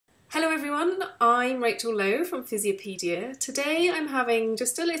everyone, I'm Rachael Lowe from Physiopedia. Today I'm having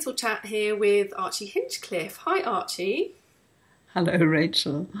just a little chat here with Archie Hinchcliffe. Hi Archie. Hello,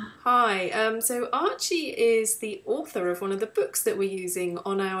 Rachel. Hi, so Archie is the author of one of the books that we're using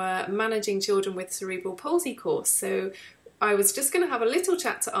on our Managing Children with Cerebral Palsy course. So I was just going to have a little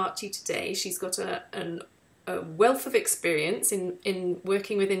chat to Archie today. She's got a wealth of experience in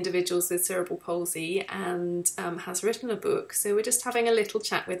working with individuals with cerebral palsy and has written a book. So we're just having a little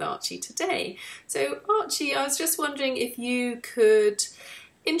chat with Archie today. So Archie, I was just wondering if you could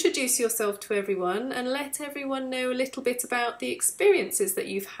introduce yourself to everyone and let everyone know a little bit about the experiences that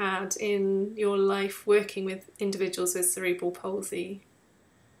you've had in your life working with individuals with cerebral palsy.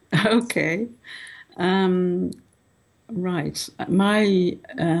 Okay. Um, right. My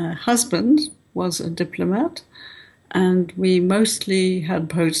husband was a diplomat, and we mostly had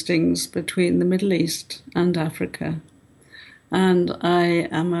postings between the Middle East and Africa. And I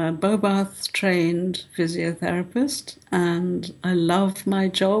am a Bobath trained physiotherapist, and I love my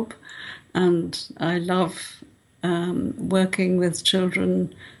job, and I love working with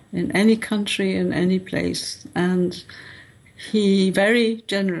children in any country, in any place. And he very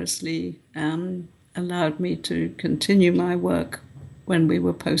generously allowed me to continue my work when we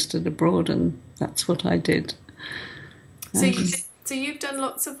were posted abroad, and that's what I did. So, so you've done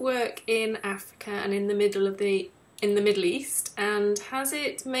lots of work in Africa and in the Middle East, and has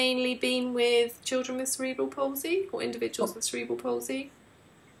it mainly been with children with cerebral palsy or individuals with cerebral palsy?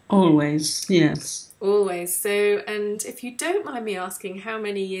 Always, yes. Always. So, and if you don't mind me asking, how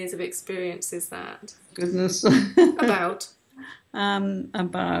many years of experience is that? Goodness. About?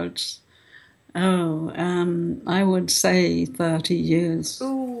 About, I would say 30 years.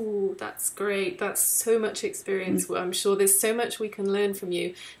 Oh, that's great. That's so much experience. Well, I'm sure there's so much we can learn from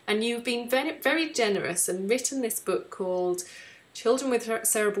you. And you've been very, very generous and written this book called Children with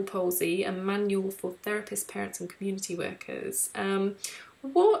Cerebral Palsy, a Manual for Therapists, Parents and Community Workers.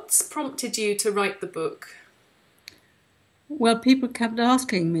 What's prompted you to write the book? Well, people kept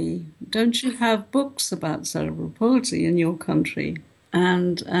asking me, don't you have books about cerebral palsy in your country?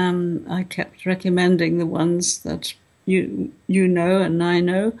 And I kept recommending the ones that you know and I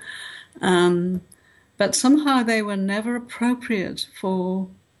know. But somehow they were never appropriate for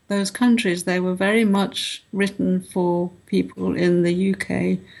those countries. They were very much written for people in the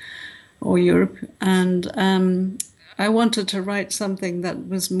UK or Europe. And I wanted to write something that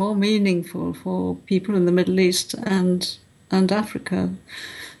was more meaningful for people in the Middle East and Africa.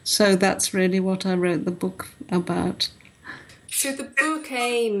 So that's really what I wrote the book about. So the book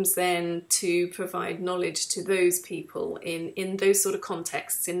aims then to provide knowledge to those people in those sort of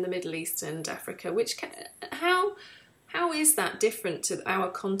contexts in the Middle East and Africa, how is that different to our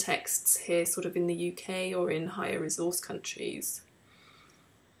contexts here sort of in the UK or in higher resource countries?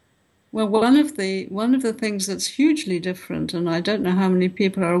 Well, one of the things that's hugely different, and I don't know how many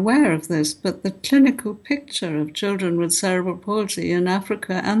people are aware of this, but the clinical picture of children with cerebral palsy in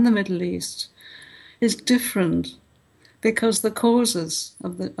Africa and the Middle East is different because the causes for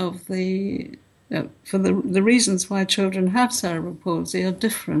the reasons why children have cerebral palsy are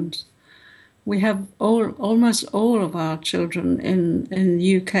different. We have almost all of our children in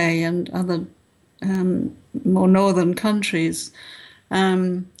the UK and other more northern countries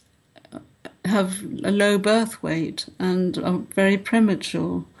have a low birth weight and are very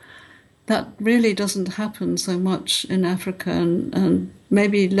premature. That really doesn't happen so much in Africa and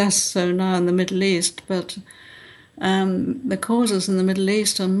maybe less so now in the Middle East, but the causes in the Middle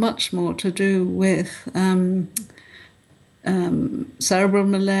East are much more to do with cerebral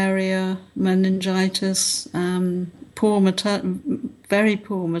malaria, meningitis, very poor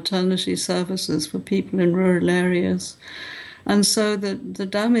maternity services for people in rural areas. And so the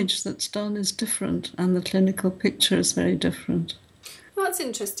damage that's done is different and the clinical picture is very different. Well, that's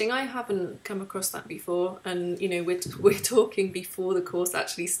interesting. I haven't come across that before, and we're talking before the course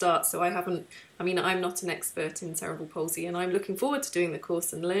actually starts, so I'm not an expert in cerebral palsy, and I'm looking forward to doing the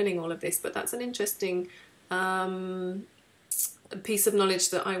course and learning all of this. But that's an interesting piece of knowledge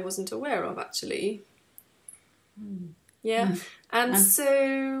that I wasn't aware of actually. Yeah. And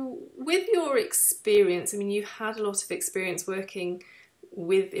so with your experience, you had a lot of experience working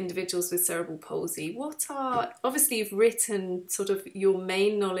with individuals with cerebral palsy. Obviously you've written sort of your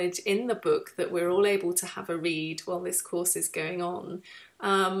main knowledge in the book that we're all able to have a read while this course is going on.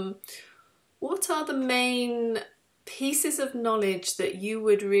 What are the main pieces of knowledge that you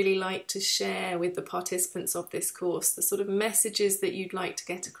would really like to share with the participants of this course, the sort of messages that you'd like to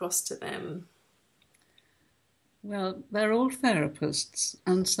get across to them? Well, they're all therapists,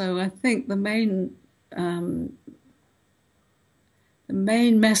 and so I think the the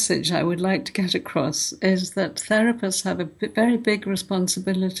main message I would like to get across is that therapists have a very big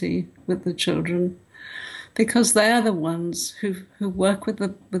responsibility with the children, because they're the ones who work with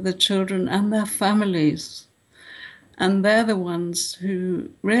the children and their families. And they're the ones who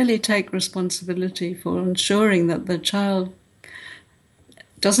really take responsibility for ensuring that the child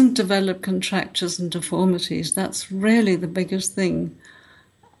doesn't develop contractures and deformities. That's really the biggest thing.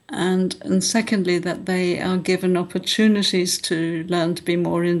 And secondly, that they are given opportunities to learn to be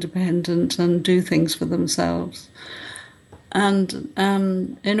more independent and do things for themselves. And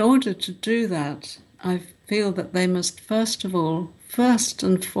in order to do that, I feel that they must first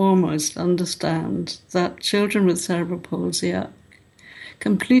and foremost understand that children with cerebral palsy are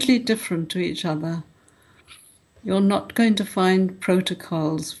completely different to each other. You're not going to find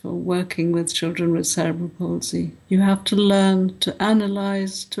protocols for working with children with cerebral palsy. You have to learn to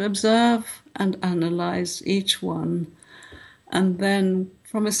analyze, to observe and analyze each one, and then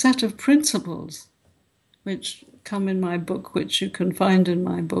from a set of principles which come in my book, which you can find in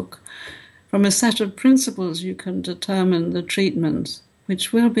my book, from a set of principles you can determine the treatment,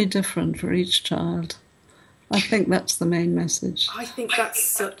 which will be different for each child. I think that's the main message. I think that's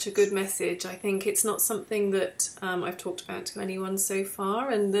such a good message. I think it's not something that I've talked about to anyone so far,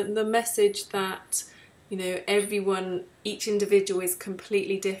 and the message that, you know, everyone, each individual is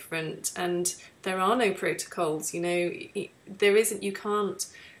completely different, and there are no protocols. You know, there isn't. You can't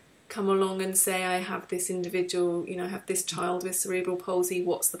come along and say, I have this individual, you know, I have this child with cerebral palsy,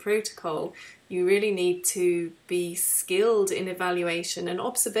 what's the protocol? You really need to be skilled in evaluation, and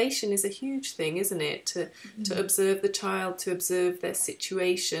observation is a huge thing, isn't it? To observe the child, to observe their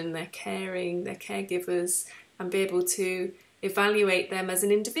situation, their caring, their caregivers, and be able to evaluate them as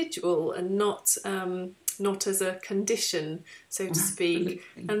an individual and not as a condition, so to speak.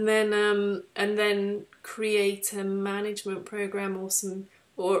 And then create a management program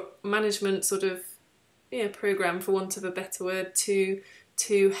or management sort of program, for want of a better word,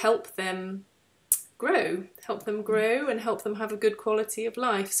 to help them grow and help them have a good quality of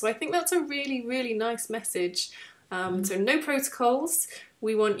life. So I think that's a really, really nice message. So no protocols.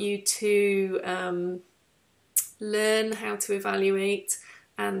 We want you to learn how to evaluate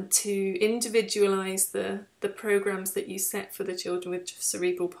and to individualise the programs that you set for the children with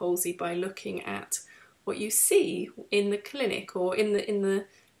cerebral palsy by looking at what you see in the clinic or in the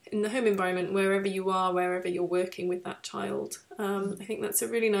home environment, wherever you are, wherever you're working with that child. I think that's a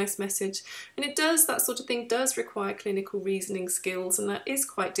really nice message. And that sort of thing does require clinical reasoning skills, and that is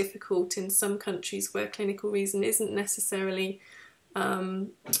quite difficult in some countries where clinical reason isn't necessarily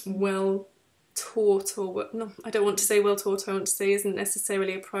well taught, or no, I don't want to say well taught, I want to say isn't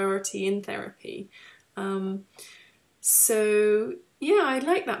necessarily a priority in therapy. So yeah, I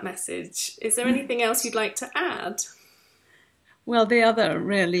like that message. Is there anything else you'd like to add? Well, the other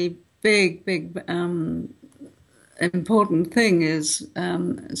really big important thing is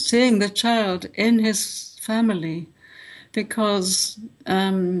seeing the child in his family, because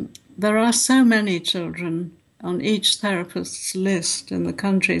there are so many children on each therapist's list in the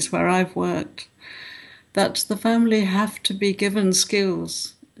countries where I've worked that the family have to be given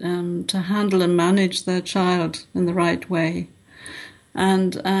skills to handle and manage their child in the right way.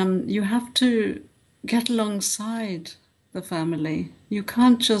 And you have to get alongside the family. You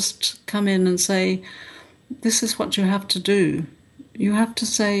can't just come in and say, this is what you have to do. You have to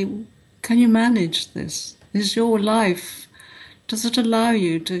say, can you manage this? Is your life, does it allow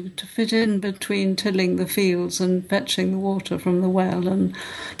you to fit in between tilling the fields and fetching the water from the well and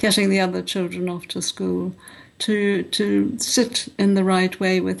getting the other children off to school, to sit in the right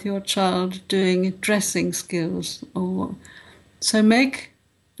way with your child doing dressing skills? Or so make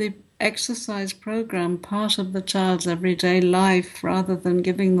the exercise program part of the child's everyday life, rather than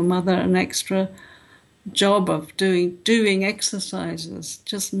giving the mother an extra job of doing exercises.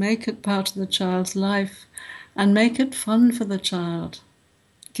 Just make it part of the child's life and make it fun for the child.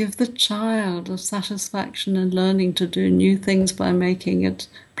 Give the child a satisfaction in learning to do new things by making it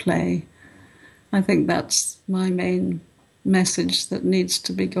play. I think that's my main message that needs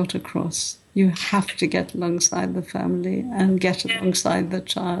to be got across. You have to get alongside the family and get alongside the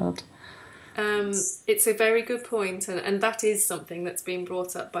child. It's a very good point, and that is something that's been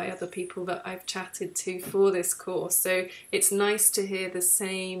brought up by other people that I've chatted to for this course. So it's nice to hear the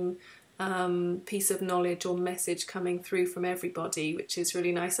same piece of knowledge or message coming through from everybody, which is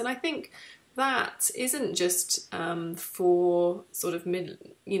really nice. And I think that isn't just for sort of the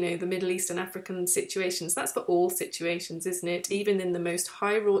Middle East and African situations. That's for all situations, isn't it? Even in the most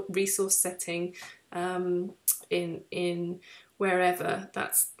high resource setting, in wherever,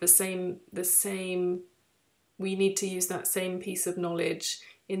 that's the same we need to use that same piece of knowledge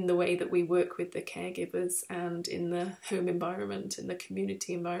in the way that we work with the caregivers and in the home environment, in the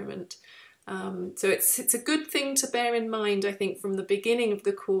community environment. So it's a good thing to bear in mind, I think, from the beginning of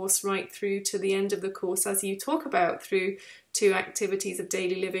the course right through to the end of the course, as you talk about through to activities of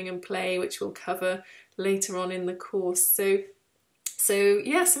daily living and play, which we'll cover later on in the course. So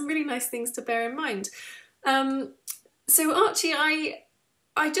yeah, some really nice things to bear in mind. So Archie,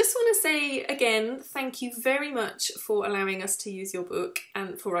 I just want to say again, thank you very much for allowing us to use your book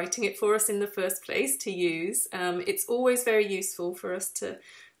and for writing it for us in the first place to use. It's always very useful for us to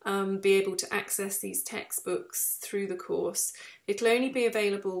be able to access these textbooks through the course. It'll only be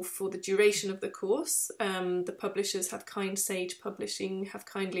available for the duration of the course. The publishers have Sage Publishing have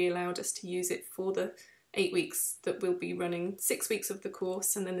kindly allowed us to use it for the 8 weeks that we'll be running, 6 weeks of the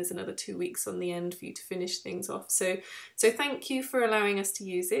course, and then there's another 2 weeks on the end for you to finish things off. So thank you for allowing us to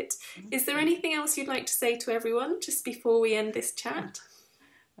use it. Is there anything else you'd like to say to everyone just before we end this chat?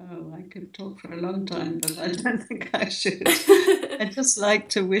 Oh, I could talk for a long time, but I don't think I should. I'd just like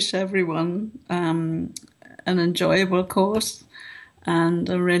to wish everyone an enjoyable course and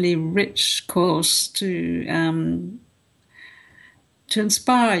a really rich course to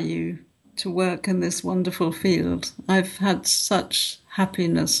inspire you to work in this wonderful field. I've had such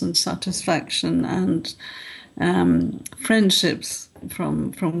happiness and satisfaction and friendships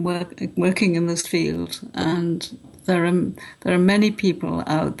from working in this field, and there are many people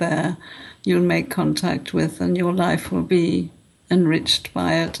out there you'll make contact with, and your life will be enriched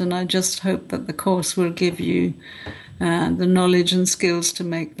by it. And I just hope that the course will give you the knowledge and skills to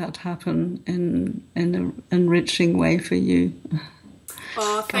make that happen in an enriching way for you.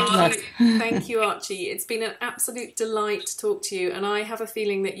 Oh, thank you, Archie. It's been an absolute delight to talk to you, and I have a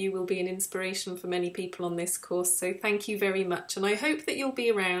feeling that you will be an inspiration for many people on this course. So thank you very much, and I hope that you'll be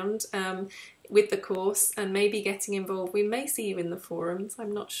around with the course and maybe getting involved. We may see you in the forums.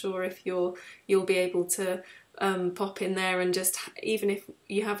 I'm not sure if you'll be able to pop in there and just, even if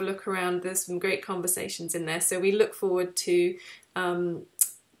you have a look around, there's some great conversations in there. So we look forward to that.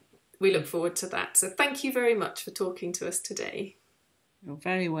 So thank you very much for talking to us today. You're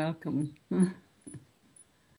very welcome.